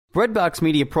Breadbox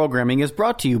Media Programming is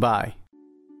brought to you by...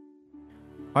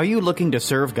 Are you looking to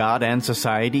serve God and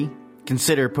society?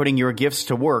 Consider putting your gifts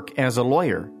to work as a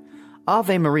lawyer.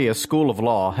 Ave Maria School of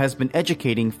Law has been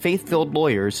educating faith-filled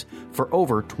lawyers for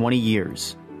over 20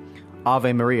 years.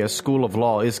 Ave Maria School of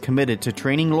Law is committed to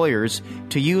training lawyers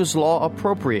to use law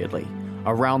appropriately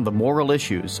around the moral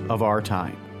issues of our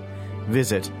time.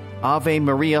 Visit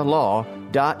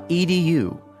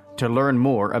avemarialaw.edu to learn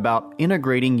more about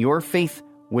integrating your faith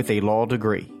with a law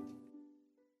degree.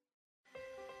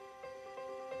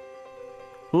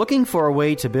 Looking for a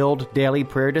way to build daily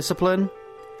prayer discipline?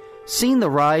 Seen the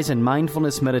rise in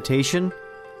mindfulness meditation,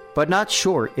 but not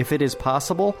sure if it is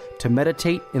possible to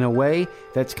meditate in a way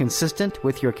that's consistent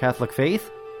with your Catholic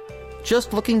faith?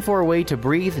 Just looking for a way to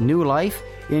breathe new life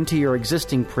into your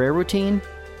existing prayer routine?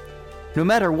 No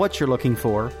matter what you're looking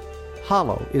for,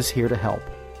 Hallow is here to help.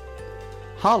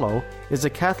 Hallow is a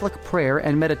Catholic prayer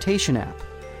and meditation app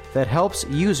that helps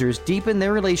users deepen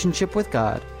their relationship with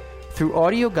God through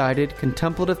audio-guided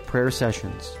contemplative prayer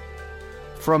sessions.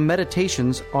 From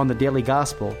meditations on the daily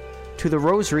gospel to the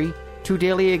rosary to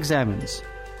daily examens,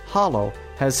 Hallow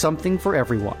has something for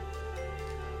everyone.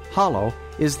 Hallow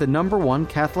is the #1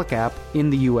 Catholic app in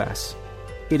the U.S.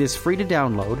 It is free to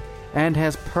download and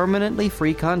has permanently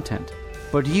free content,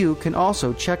 but you can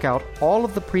also check out all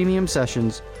of the premium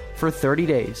sessions for 30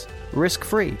 days,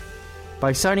 risk-free,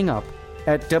 by signing up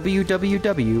at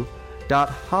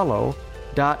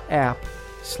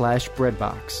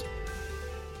www.hallow.app/breadbox.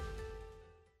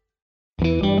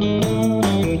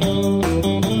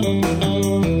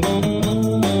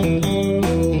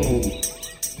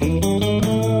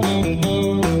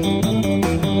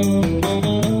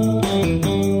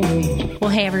 Well,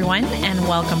 hey everyone, and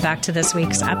welcome back to this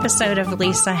week's episode of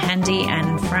Lisa Hendey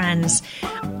and Friends.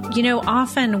 You know,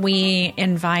 often we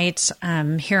invite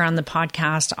here on the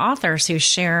podcast authors who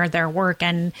share their work,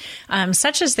 and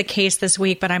such is the case this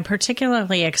week, but I'm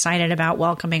particularly excited about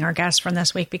welcoming our guest from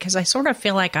this week because I sort of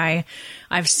feel like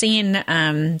I've seen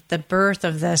the birth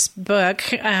of this book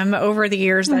over the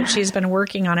years that she's been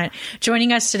working on it.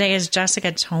 Joining us today is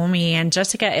Jessica Thome, and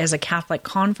Jessica is a Catholic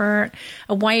convert,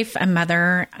 a wife, a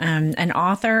mother, an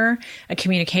author, a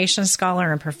communications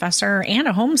scholar and professor, and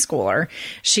a homeschooler.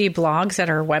 She blogs at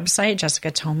her website,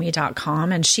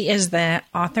 jessicathome.com, and she is the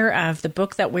author of the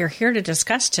book that we're here to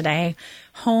discuss today,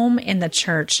 Home in the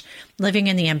Church, Living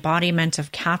in the Embodiment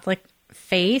of Catholic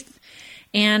Faith.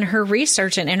 And her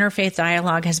research in interfaith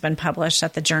dialogue has been published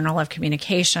at the Journal of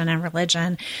Communication and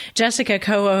Religion. Jessica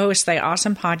co-hosts the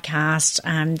awesome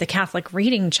podcast, The Catholic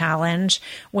Reading Challenge,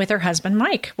 with her husband,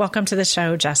 Mike. Welcome to the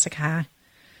show, Jessica.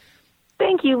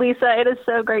 Thank you, Lisa. It is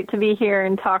so great to be here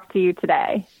and talk to you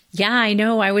today. Yeah, I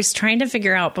know. I was trying to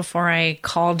figure out before I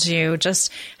called you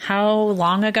just how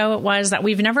long ago it was that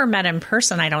we've never met in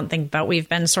person, I don't think, but we've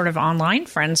been sort of online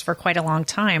friends for quite a long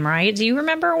time, right? Do you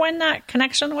remember when that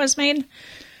connection was made?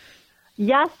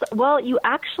 Yes. Well, you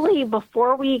actually,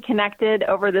 before we connected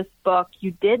over this book,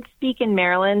 you did speak in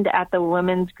Maryland at the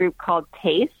women's group called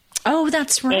TASTE. Oh,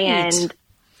 that's right. And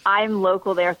I'm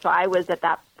local there, so I was at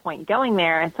that point going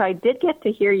there. And so I did get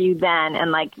to hear you then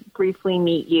and briefly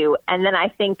meet you. And then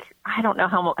I don't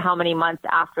know how many months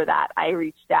after that, I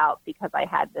reached out because I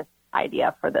had this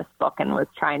idea for this book and was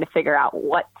trying to figure out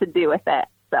what to do with it.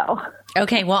 So.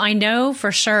 Okay. Well, I know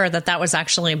for sure that was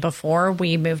actually before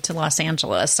we moved to Los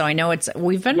Angeles. So I know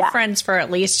we've been friends for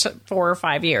at least 4 or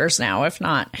 5 years now, if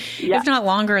not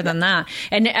longer than that.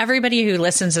 And everybody who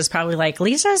listens is probably like,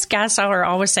 Lisa's guests are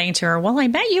always saying to her, well, I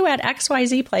met you at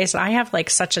XYZ place. I have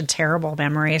such a terrible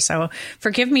memory. So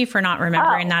forgive me for not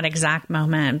remembering that exact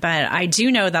moment. But I do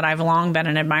know that I've long been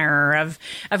an admirer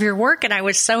of your work. And I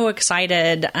was so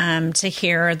excited to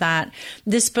hear that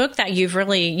this book that you've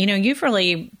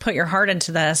really put your heart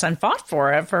into this and fought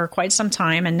for it for quite some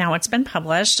time. And now it's been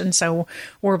published. And so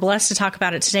we're blessed to talk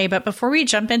about it today. But before we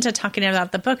jump into talking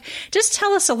about the book, just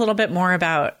tell us a little bit more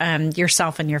about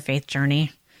yourself and your faith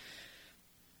journey.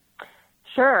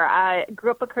 Sure. I grew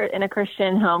up in a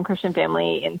Christian home, Christian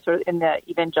family, in the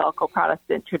evangelical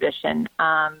Protestant tradition.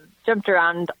 Jumped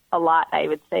around a lot, I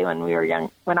would say, when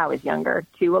I was younger,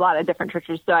 to a lot of different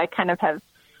churches. So I kind of have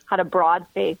had a broad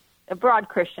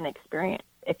Christian experience,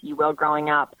 if you will, growing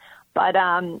up. But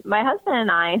my husband and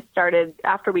I started,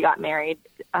 after we got married,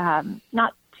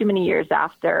 not too many years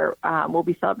after, we'll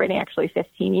be celebrating actually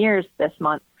 15 years this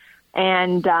month.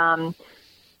 And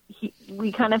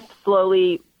we kind of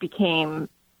slowly became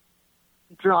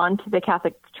drawn to the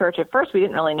Catholic Church. At first, we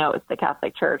didn't really know it was the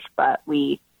Catholic Church, but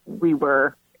we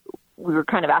were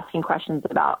kind of asking questions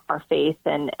about our faith,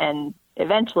 and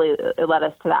eventually it led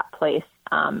us to that place,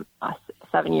 us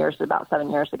about 7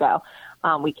 years ago,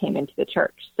 we came into the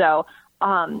church. So,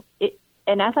 and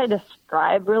as I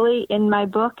describe really in my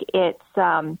book, it's,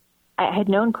 I had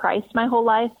known Christ my whole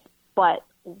life, but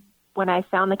when I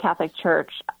found the Catholic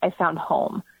Church, I found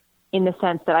home, in the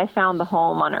sense that I found the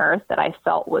home on earth that I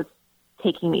felt was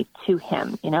taking me to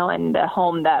him, and the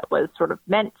home that was sort of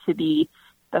meant to be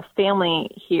the family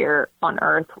here on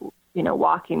earth,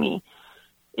 walking me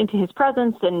into his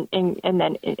presence and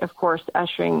then, of course,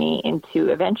 ushering me into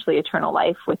eventually eternal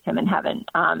life with him in heaven.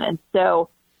 And so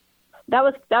that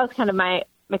was kind of my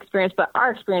experience, but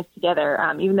our experience together,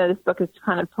 even though this book is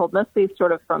kind of told mostly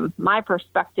sort of from my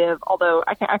perspective, although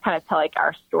I kind of tell like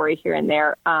our story here and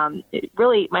there,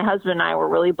 really, my husband and I were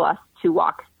really blessed to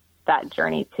walk that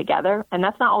journey together. And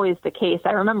that's not always the case.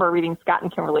 I remember reading Scott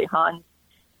and Kimberly Hahn's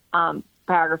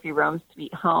biography, Rome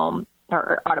Sweet Home,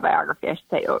 or autobiography, I should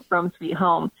say, Rome Sweet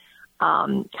Home,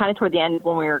 kind of toward the end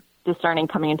when we were discerning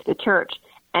coming into the church.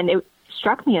 And it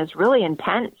struck me as really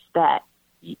intense that,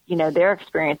 their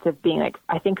experience of being like,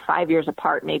 I think 5 years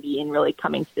apart, maybe, in really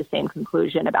coming to the same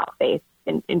conclusion about faith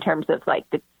in terms of like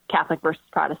the Catholic versus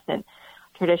Protestant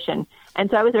tradition.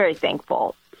 And so I was very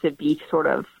thankful to be sort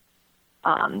of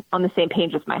on the same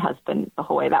page with my husband the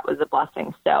whole way. That was a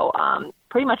blessing. So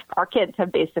pretty much our kids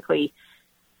have basically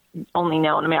only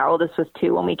known, our oldest was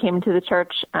 2 when we came into the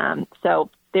church. So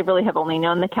they really have only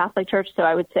known the Catholic Church. So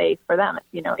I would say for them,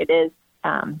 it is,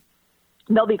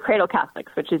 they'll be cradle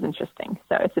Catholics, which is interesting.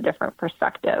 So it's a different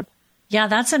perspective. Yeah,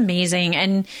 that's amazing.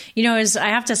 And, as I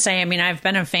have to say, I've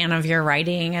been a fan of your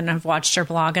writing and I've watched your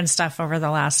blog and stuff over the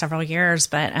last several years.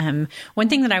 But one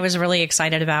thing that I was really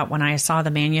excited about when I saw the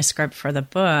manuscript for the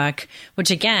book, which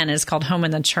again is called Home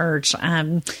in the Church,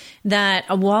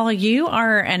 that while you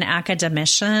are an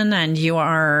academician and you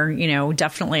are,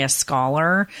 definitely a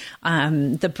scholar,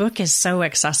 the book is so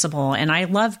accessible. And I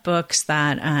love books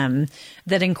that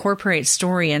that incorporate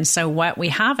story. And so what we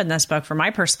have in this book, from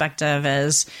my perspective,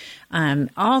 is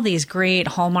all these great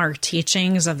hallmark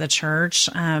teachings of the church,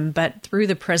 but through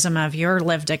the prism of your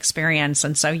lived experience.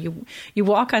 And so you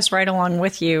walk us right along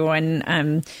with you.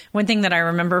 And one thing that I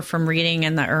remember from reading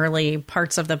in the early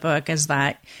parts of the book is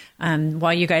that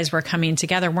while you guys were coming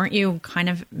together, weren't you kind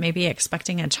of maybe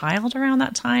expecting a child around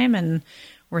that time? And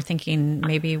we're thinking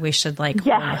maybe we should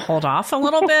hold off a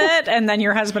little bit. And then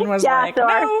your husband was like, so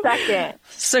no. Our second.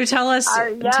 So tell us.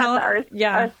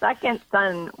 Our second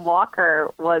son,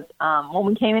 Walker, was, when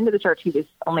we came into the church, he was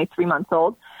only 3 months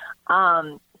old.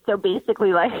 So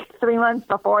basically 3 months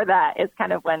before that is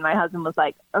kind of when my husband was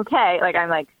like, okay,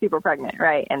 I'm super pregnant,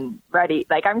 right? And ready.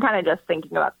 I'm kind of just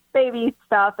thinking about baby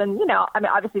stuff and,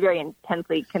 obviously very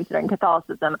intensely considering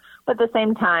Catholicism, but at the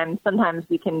same time, sometimes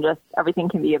everything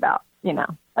can be about,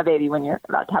 a baby when you're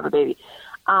about to have a baby.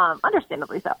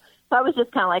 Understandably so. So I was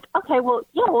just kind of like, okay, well,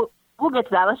 yeah, we'll get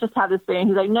to that. Let's just have this baby. And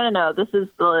he's like, no, this is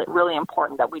really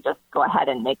important that we just go ahead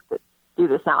and do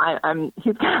this now.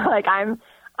 He's kind of like,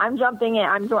 I'm jumping in.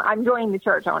 I'm joining the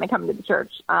church. I want to come to the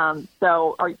church.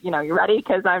 So, you ready?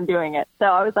 Because I'm doing it. So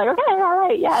I was like, okay, all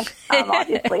right, yes.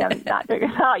 Obviously, I'm not doing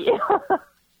it without you.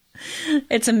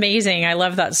 It's amazing. I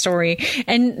love that story.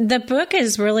 And the book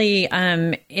is really,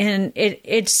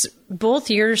 it's both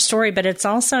your story, but it's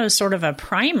also sort of a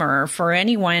primer for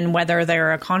anyone, whether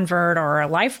they're a convert or a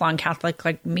lifelong Catholic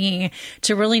like me,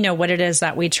 to really know what it is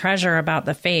that we treasure about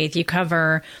the faith. You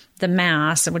cover the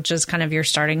Mass, which is kind of your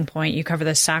starting point. You cover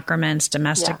the sacraments,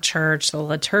 domestic church, the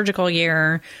liturgical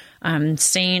year,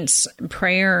 saints,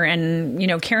 prayer, and,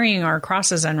 carrying our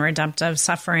crosses and redemptive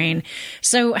suffering.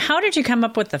 So how did you come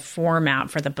up with the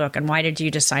format for the book, and why did you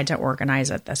decide to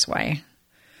organize it this way?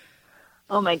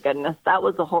 Oh, my goodness. That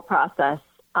was the whole process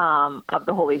of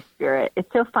the Holy Spirit.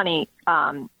 It's so funny.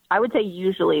 I would say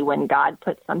usually when God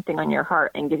puts something on your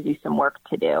heart and gives you some work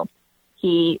to do,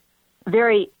 he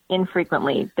very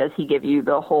infrequently does he give you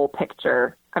the whole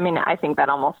picture. I think that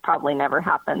almost probably never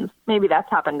happens. Maybe that's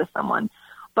happened to someone.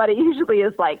 But it usually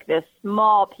is like this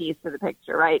small piece of the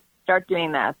picture, right? Start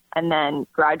doing this. And then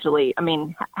gradually,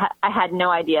 I had no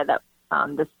idea that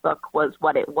this book was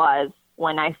what it was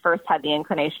when I first had the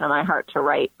inclination in my heart to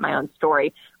write my own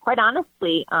story. Quite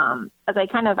honestly, as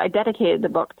I dedicated the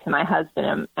book to my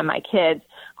husband and my kids,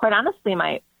 quite honestly,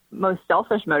 my most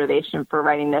selfish motivation for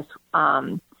writing this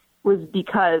was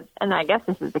because, and I guess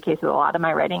this is the case with a lot of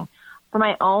my writing, for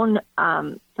my own,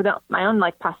 my own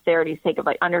posterity's sake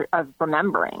of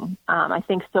remembering. I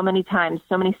think so many times,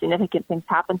 so many significant things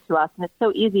happen to us, and it's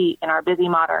so easy in our busy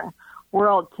modern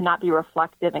world to not be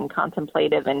reflective and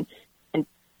contemplative and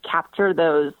capture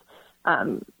those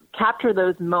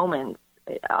moments,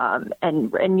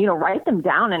 and write them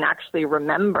down and actually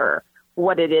remember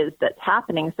what it is that's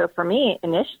happening. So for me,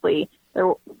 initially,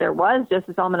 there was just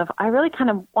this element of, I really kind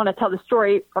of want to tell the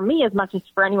story for me as much as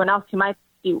for anyone else who might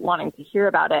be wanting to hear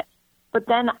about it. But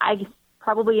then I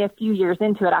probably a few years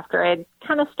into it, after I had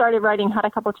kind of started writing, had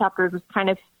a couple chapters, was kind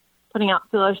of putting out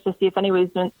feelers to see if anyone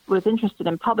was interested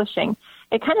in publishing,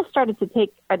 it kind of started to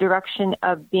take a direction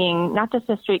of being not just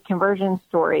a straight conversion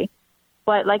story,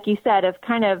 but like you said, of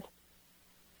kind of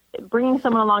bringing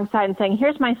someone alongside and saying,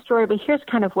 here's my story, but here's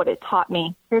kind of what it taught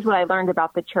me. Here's what I learned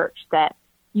about the church that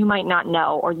you might not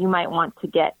know, or you might want to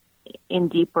get in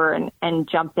deeper and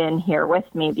jump in here with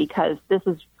me, because this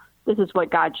is what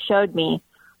God showed me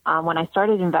when I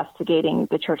started investigating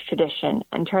the church tradition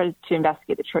and tried to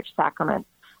investigate the church sacraments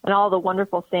and all the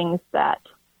wonderful things that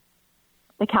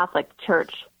the Catholic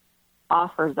Church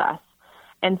offers us.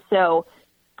 And so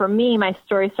for me, my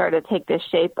story started to take this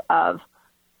shape of,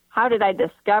 how did I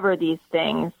discover these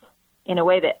things in a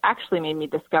way that actually made me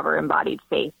discover embodied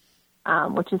faith,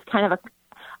 which is kind of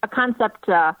a concept.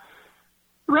 The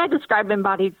way I describe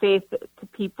embodied faith to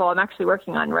people, I'm actually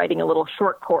working on writing a little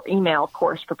short email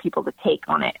course for people to take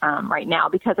on it right now,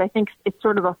 because I think it's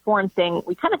sort of a foreign thing.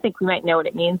 We kind of think we might know what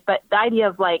it means, but the idea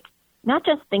of like not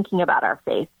just thinking about our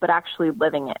faith, but actually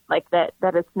living it, like that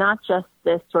it's not just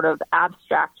this sort of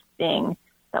abstract thing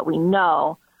that we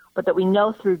know, but that we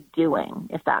know through doing,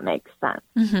 if that makes sense.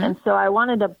 Mm-hmm. And so I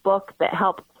wanted a book that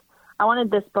helped. I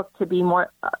wanted this book to be more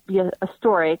be a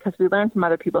story, because we learn from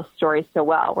other people's stories so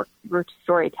well. We're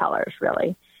storytellers,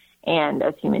 really, and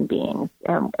as human beings,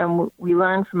 and we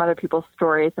learn from other people's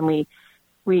stories, and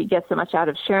we get so much out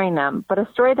of sharing them. But a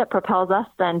story that propels us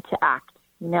then to act,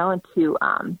 and to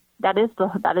that is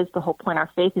the whole point. Our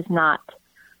faith is not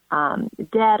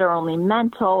dead or only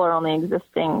mental or only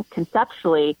existing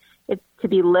conceptually. It's to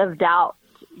be lived out,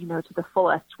 to the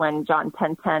fullest, when John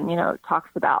 10:10, talks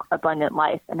about abundant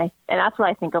life. And that's what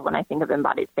I think of when I think of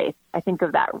embodied faith. I think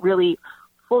of that really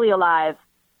fully alive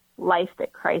life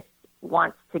that Christ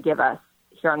wants to give us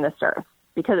here on this earth,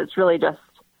 because it's really just,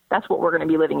 that's what we're going to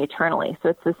be living eternally. So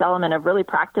it's this element of really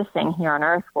practicing here on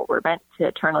earth what we're meant to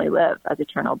eternally live as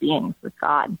eternal beings with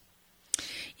God.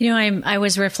 I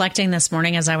was reflecting this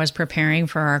morning as I was preparing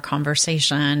for our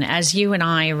conversation, as you and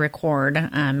I record,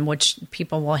 which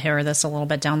people will hear this a little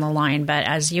bit down the line, but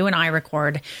as you and I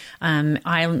record,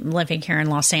 I'm living here in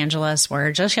Los Angeles,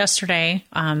 where just yesterday,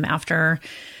 after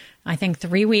I think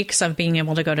 3 weeks of being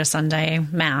able to go to Sunday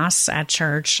Mass at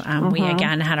church, we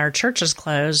again had our churches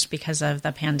closed because of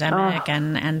the pandemic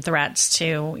and threats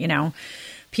to,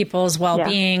 people's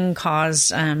well-being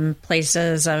caused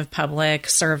places of public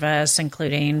service,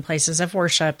 including places of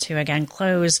worship, to again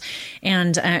close.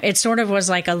 And it sort of was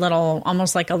like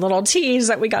almost like a little tease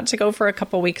that we got to go for a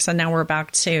couple weeks. And now we're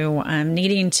back to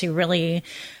needing to really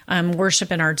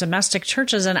worship in our domestic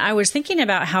churches. And I was thinking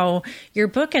about how your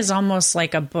book is almost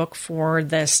like a book for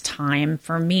this time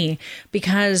for me,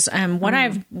 because what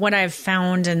I've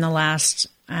found in the last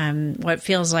what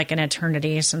feels like an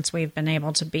eternity since we've been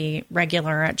able to be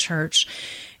regular at church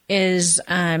is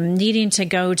needing to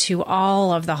go to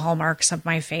all of the hallmarks of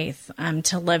my faith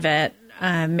to live it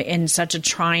in such a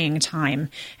trying time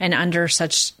and under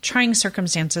such trying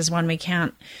circumstances when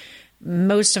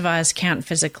most of us can't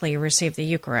physically receive the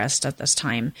Eucharist at this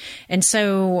time. And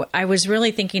so I was really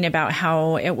thinking about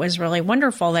how it was really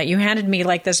wonderful that you handed me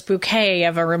like this bouquet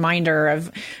of a reminder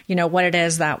of, what it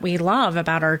is that we love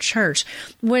about our church.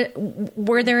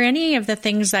 Were there any of the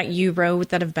things that you wrote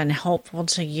that have been helpful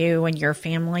to you and your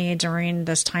family during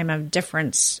this time of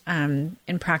difference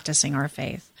in practicing our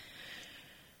faith?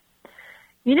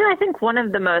 I think one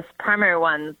of the most primary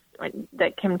ones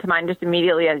that came to mind just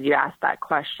immediately as you asked that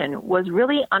question was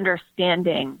really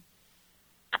understanding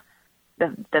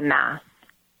the Mass.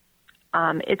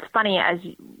 It's funny, as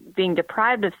being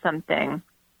deprived of something,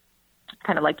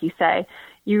 kind of like you say,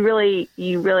 you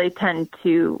really tend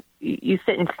to, you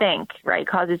sit and think, right? It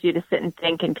causes you to sit and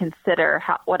think and consider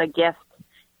what a gift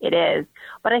it is.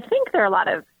 But I think there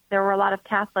were a lot of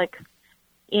Catholics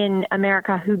in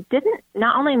America who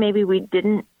not only maybe we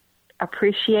didn't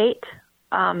appreciate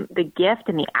the gift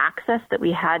and the access that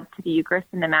we had to the Eucharist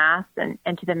and the Mass and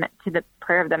to the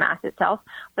prayer of the Mass itself,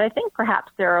 but I think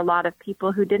perhaps there are a lot of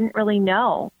people who didn't really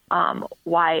know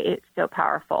why it's so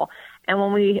powerful. And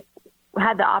when we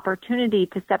had the opportunity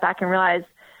to step back and realize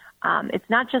it's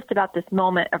not just about this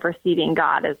moment of receiving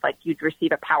God as like you'd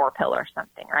receive a power pill or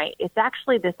something, right? It's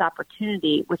actually this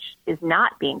opportunity, which is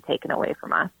not being taken away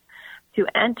from us, to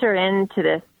enter into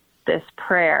this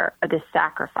prayer, this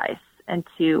sacrifice, and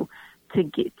to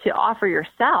offer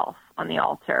yourself on the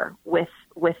altar with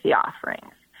the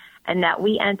offerings, and that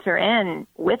we enter in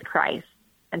with Christ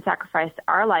and sacrifice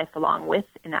our life along with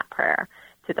in that prayer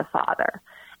to the Father.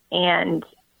 And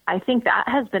I think that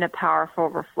has been a powerful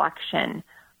reflection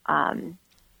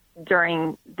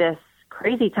during this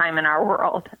crazy time in our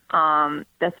world.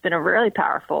 That's been a really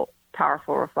powerful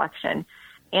reflection.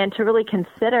 And to really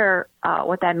consider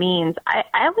what that means, I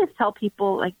always tell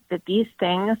people like that these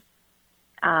things,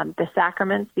 the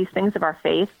sacraments, these things of our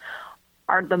faith,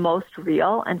 are the most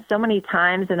real. And so many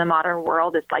times in the modern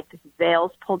world, it's like this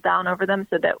veil's pulled down over them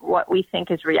so that what we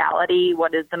think is reality,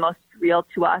 what is the most real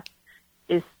to us,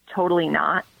 is totally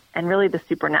not. And really the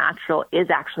supernatural is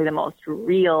actually the most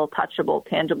real, touchable,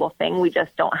 tangible thing. We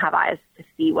just don't have eyes to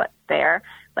see what's there.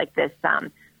 Like this,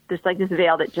 there's like this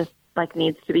veil that just like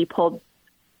needs to be pulled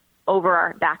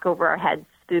back over our heads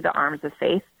through the arms of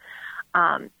faith.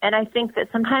 And I think that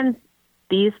sometimes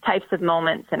these types of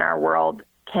moments in our world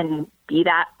can be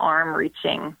that arm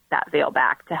reaching that veil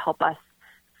back to help us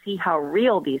see how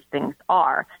real these things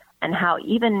are and how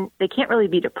even they can't really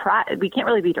be deprived. We can't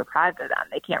really be deprived of them.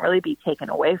 They can't really be taken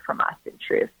away from us in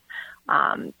truth.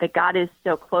 That God is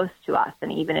so close to us,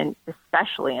 and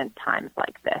especially in times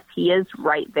like this, He is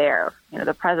right there.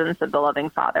 The presence of the loving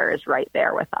Father is right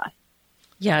there with us.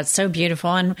 Yeah, it's so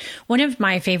beautiful. And one of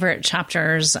my favorite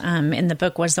chapters in the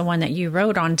book was the one that you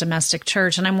wrote on domestic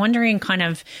church. And I'm wondering kind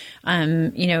of,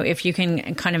 if you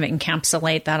can kind of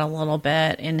encapsulate that a little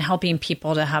bit in helping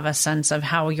people to have a sense of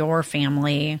how your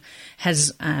family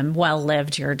has well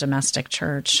lived your domestic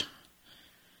church.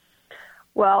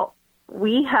 Well,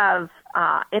 we have,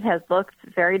 it has looked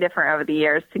very different over the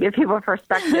years. To give people a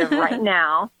perspective right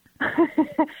now,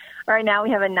 right now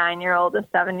we have a 9-year-old, a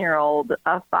 7-year-old,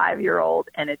 a 5-year-old,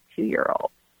 and a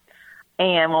 2-year-old.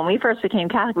 And when we first became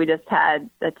Catholic, we just had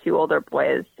the 2 older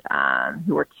boys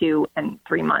who were 2 and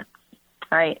 3 months.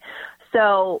 All right.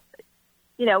 So,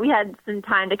 we had some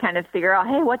time to kind of figure out,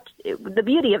 hey, the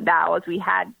beauty of that was we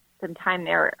had some time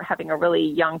there having a really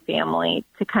young family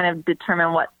to kind of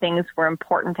determine what things were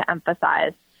important to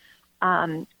emphasize.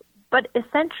 But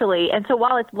essentially, and so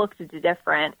while it's looked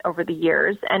different over the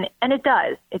years, and it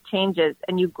does, it changes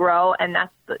and you grow, and it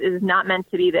is not meant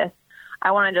to be this.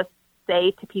 I want to just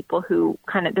say to people who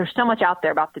there's so much out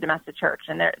there about the domestic church,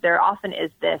 and there often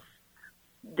is this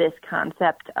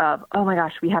concept of, oh my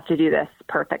gosh, we have to do this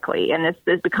perfectly. And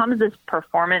this becomes this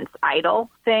performance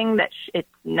idol thing that it's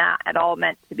not at all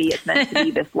meant to be. It's meant to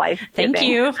be this life-giving. Thank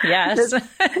you. Yes.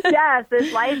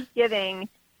 This life-giving,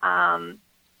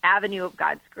 avenue of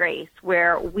God's grace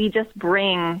where we just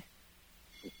bring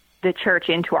the church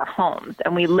into our homes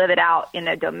and we live it out in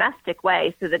a domestic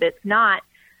way so that it's not,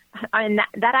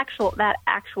 that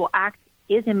actual act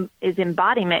is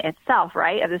embodiment itself,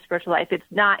 right, of the spiritual life. It's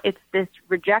not, it's this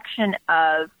rejection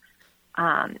of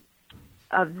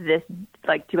this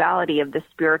like duality of the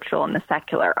spiritual and the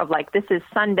secular, of like, this is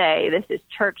Sunday, this is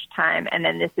church time, and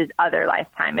then this is other life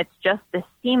time. It's just this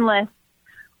seamless,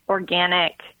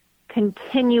 organic,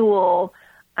 continual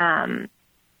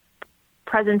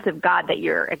presence of God that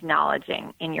you're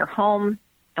acknowledging in your home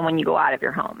and when you go out of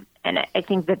your home. And I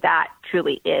think that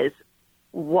truly is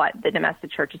what the domestic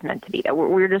church is meant to be. That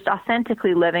we're just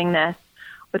authentically living this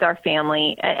with our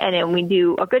family, and we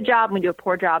do a good job, and we do a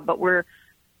poor job, but we're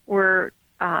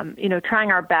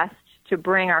trying our best to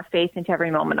bring our faith into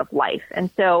every moment of life. And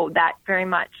so that very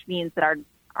much means that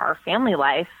our family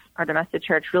life, our domestic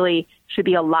church, really should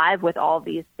be alive with all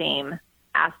these same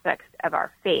aspects of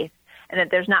our faith, and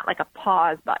that there's not like a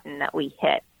pause button that we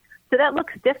hit. So that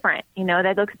looks different,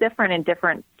 that looks different in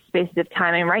different spaces of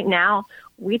time. And right now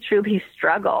we truly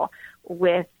struggle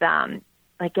with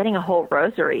like getting a whole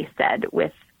rosary said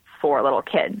with 4 little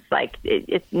kids. Like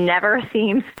it never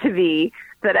seems to be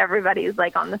that everybody's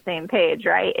like on the same page,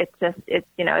 right? It's just,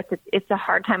 it's a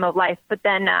hard time of life. But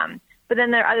then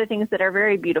there are other things that are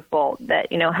very beautiful that,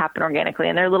 happen organically.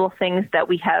 And there are little things that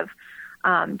we have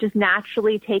just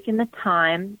naturally taken the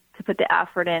time to put the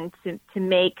effort in to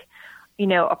make,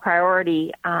 a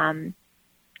priority. And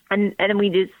we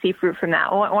do see fruit from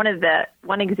that.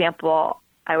 One example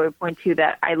I would point to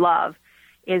that I love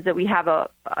is that we have a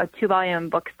 2-volume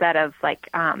book set of like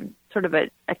sort of a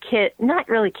kid, not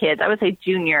really kids, I would say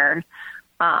junior,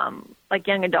 like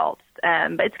young adults,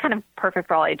 but it's kind of perfect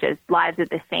for all ages, Lives of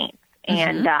the Saints.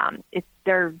 And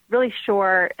they're really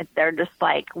short. They're just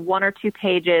like 1 or 2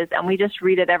 pages, and we just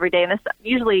read it every day. And this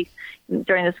usually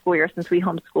during the school year, since we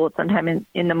homeschool it sometime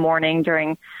in the morning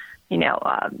during,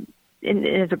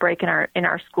 there's a break in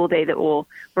our school day that we'll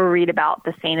read about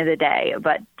the saint of the day.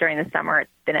 But during the summer, it's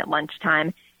been at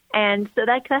lunchtime. And so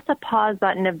that's a pause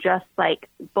button of just like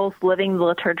both living the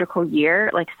liturgical year,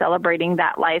 like celebrating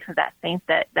that life of that saint,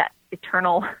 that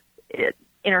eternal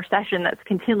intercession that's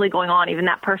continually going on, even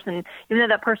though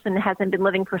that person hasn't been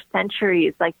living for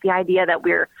centuries. Like the idea that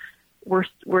we're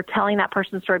we're telling that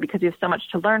person's story because we have so much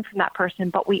to learn from that person,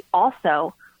 but we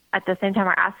also, at the same time,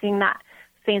 are asking that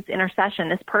saint's intercession.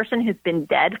 This person who's been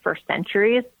dead for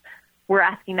centuries, we're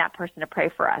asking that person to pray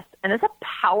for us. And it's a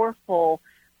powerful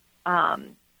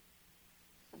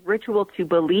ritual to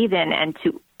believe in and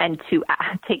to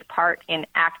take part in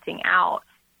acting out.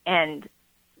 And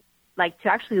like to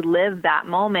actually live that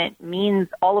moment means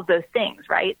all of those things,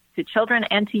 right? To children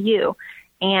and to you.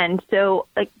 And so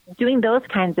like doing those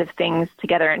kinds of things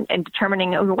together and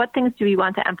determining what things do we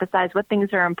want to emphasize, what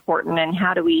things are important, and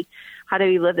how do we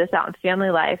live this out in family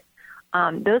life?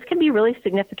 Those can be really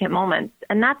significant moments.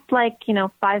 And that's like,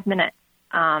 5 minutes.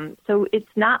 So it's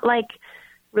not like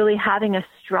really having a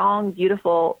strong,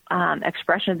 beautiful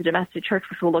expression of the domestic church,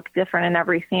 which will look different in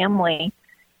every family.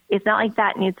 It's not like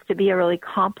that needs to be a really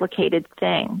complicated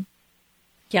thing.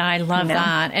 Yeah, I love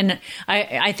that. And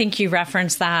I think you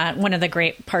referenced that. One of the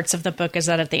great parts of the book is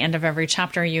that at the end of every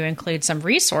chapter, you include some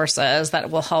resources that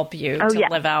will help you to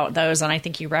live out those. And I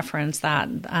think you referenced that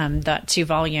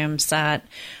 2-volume set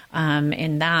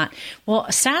in that.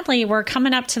 Well, sadly, we're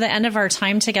coming up to the end of our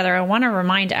time together. I want to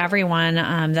remind everyone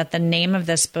that the name of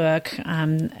this book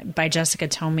by Jessica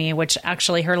Tomey, which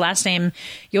actually her last name,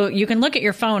 you can look at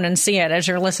your phone and see it as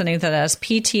you're listening to this,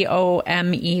 Ptomey.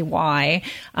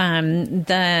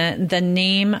 The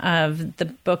name of the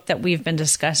book that we've been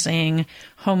discussing,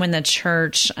 Home in the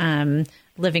Church,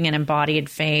 Living an Embodied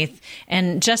Faith.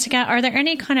 And Jessica, are there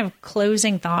any kind of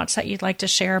closing thoughts that you'd like to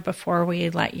share before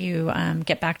we let you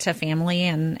get back to family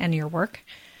and your work?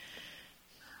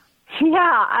 Yeah,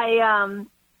 I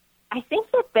think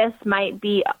that this might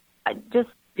be just,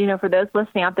 for those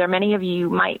listening out there, many of you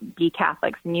might be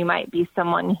Catholics and you might be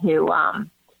someone who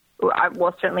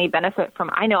will certainly benefit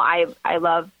from. I know I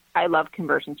love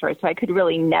conversion stories, so I could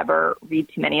really never read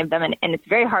too many of them. And it's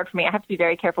very hard for me. I have to be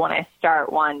very careful when I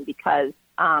start one because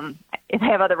if I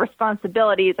have other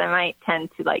responsibilities, I might tend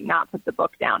to not put the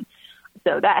book down.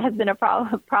 So that has been a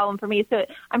problem for me. So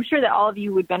I'm sure that all of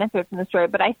you would benefit from the story,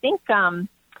 but I think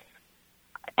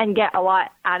and get a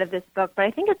lot out of this book. But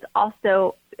I think it's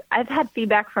also, I've had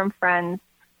feedback from friends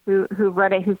who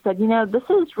read it who said, this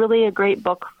is really a great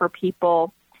book for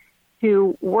people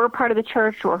who were part of the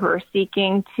church or who are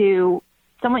seeking to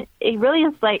someone. It really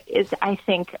is I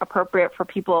think appropriate for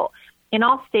people in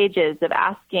all stages of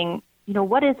asking,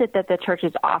 what is it that the church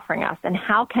is offering us and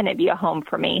how can it be a home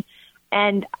for me?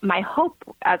 And my hope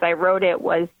as I wrote it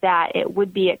was that it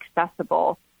would be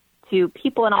accessible to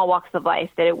people in all walks of life,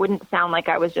 that it wouldn't sound like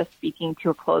I was just speaking to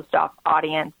a closed off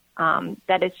audience,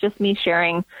 that it's just me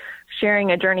sharing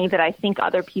a journey that I think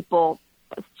other people,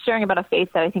 sharing about a faith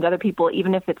that I think other people,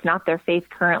 even if it's not their faith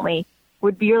currently,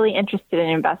 would be really interested in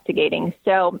investigating.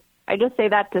 So I just say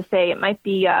that to say it might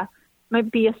be a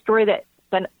story that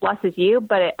blesses you,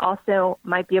 but it also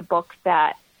might be a book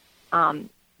that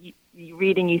you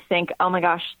read and you think, oh my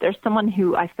gosh, there's someone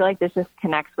who I feel like this just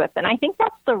connects with. And I think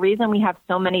that's the reason we have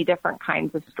so many different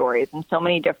kinds of stories and so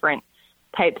many different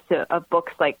types of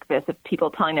books like this, of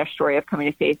people telling their story of coming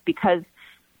to faith, because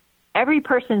every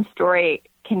person's story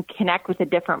can connect with a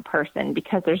different person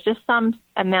because there's just some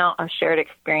amount of shared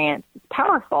experience. It's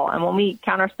powerful. And when we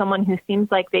encounter someone who seems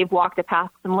like they've walked a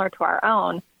path similar to our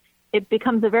own, it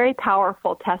becomes a very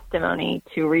powerful testimony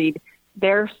to read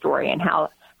their story and how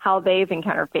they've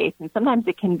encountered faith. And sometimes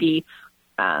it can be,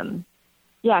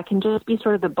 it can just be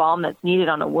sort of the balm that's needed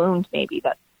on a wound maybe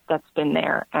that's been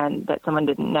there and that someone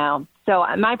didn't know. So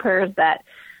my prayer is that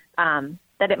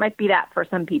it might be that for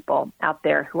some people out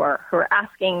there who are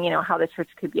asking, how the church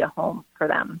could be a home for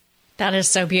them. That is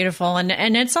so beautiful.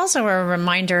 And it's also a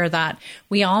reminder that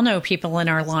we all know people in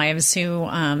our lives who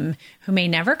may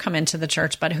never come into the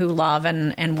church, but who love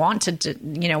and want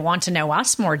to know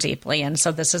us more deeply. And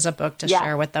so this is a book to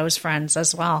share with those friends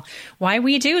as well. Why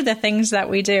we do the things that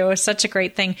we do is such a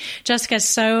great thing. Jessica,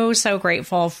 so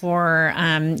grateful for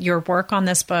your work on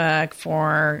this book,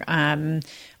 for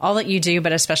all that you do,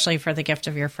 but especially for the gift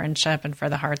of your friendship and for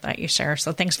the heart that you share.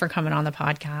 So thanks for coming on the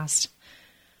podcast.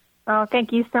 Oh,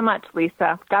 thank you so much,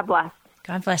 Lisa. God bless.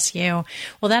 God bless you.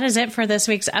 Well, that is it for this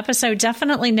week's episode.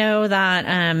 Definitely know that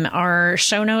our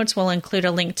show notes will include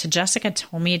a link to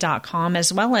jessicatomey.com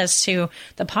as well as to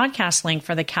the podcast link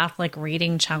for the Catholic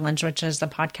Reading Challenge, which is the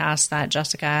podcast that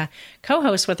Jessica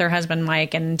co-hosts with her husband,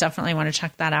 Mike, and definitely want to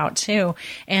check that out too.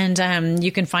 And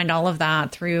you can find all of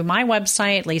that through my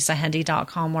website,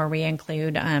 lisahendy.com, where we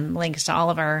include links to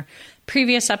all of our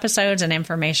previous episodes and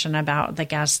information about the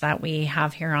guests that we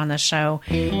have here on the show.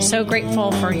 So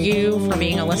grateful for you for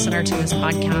being a listener to this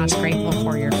podcast. Grateful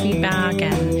for your feedback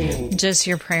and just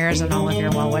your prayers and all of your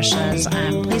well wishes.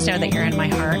 Please know that you're in my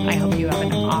heart. I hope you have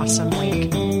an awesome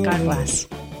week. God bless.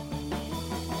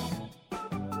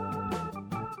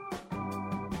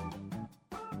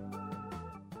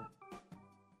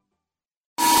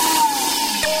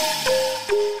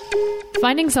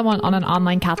 Finding someone on an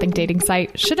online Catholic dating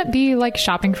site shouldn't be like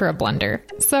shopping for a blender.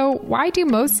 So why do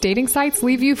most dating sites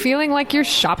leave you feeling like you're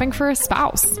shopping for a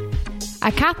spouse?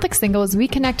 At Catholic Singles, we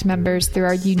connect members through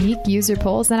our unique user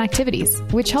polls and activities,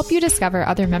 which help you discover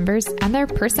other members and their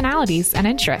personalities and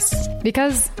interests.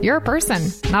 Because you're a person,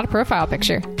 not a profile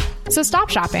picture. So stop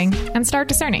shopping and start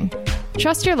discerning.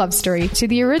 Trust your love story to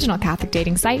the original Catholic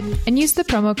dating site and use the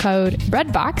promo code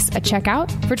BREADBOX at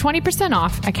checkout for 20%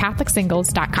 off at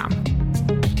CatholicSingles.com.